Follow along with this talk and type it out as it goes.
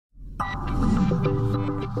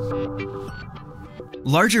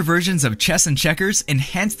Larger versions of chess and checkers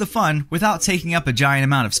enhance the fun without taking up a giant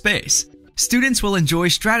amount of space. Students will enjoy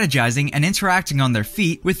strategizing and interacting on their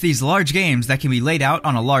feet with these large games that can be laid out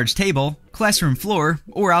on a large table, classroom floor,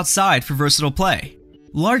 or outside for versatile play.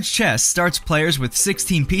 Large chess starts players with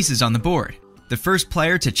 16 pieces on the board. The first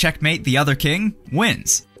player to checkmate the other king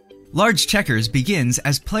wins. Large checkers begins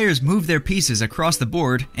as players move their pieces across the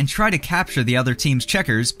board and try to capture the other team's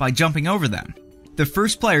checkers by jumping over them. The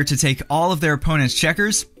first player to take all of their opponent's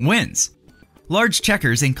checkers wins. Large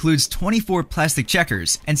checkers includes 24 plastic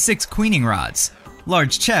checkers and 6 queening rods.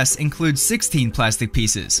 Large chess includes 16 plastic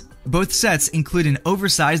pieces. Both sets include an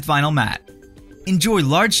oversized vinyl mat. Enjoy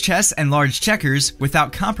large chess and large checkers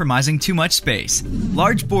without compromising too much space.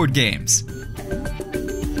 Large board games.